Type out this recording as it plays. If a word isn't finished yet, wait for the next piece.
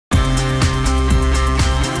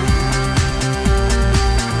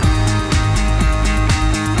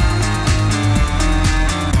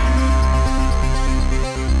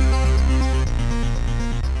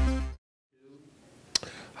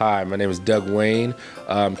Hi, my name is Doug Wayne,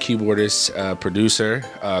 keyboardist, producer,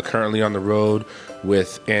 currently on the road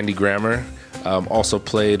with Andy Grammer. Also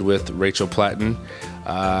played with Rachel Platten.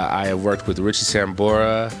 I have worked with Richie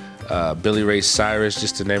Sambora, Billy Ray Cyrus,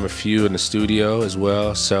 just to name a few, in the studio as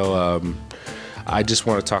well. So I just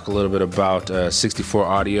want to talk a little bit about 64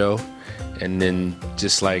 audio, and then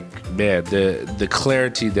just like, man, the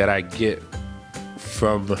clarity that I get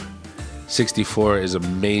from 64 is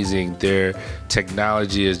amazing. Their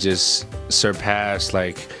technology is just surpassed.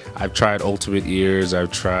 Like, I've tried Ultimate Ears,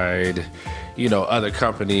 I've tried, other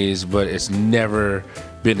companies, but it's never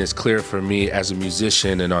been as clear for me as a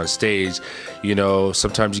musician and on stage.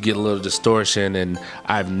 Sometimes you get a little distortion, and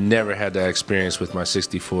I've never had that experience with my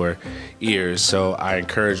 64 ears. So I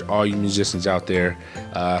encourage all you musicians out there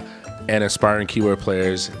and aspiring keyboard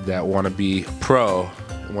players that want to be pro,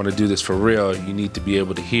 want to do this for real, you need to be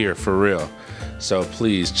able to hear for real. So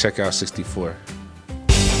please check out 64.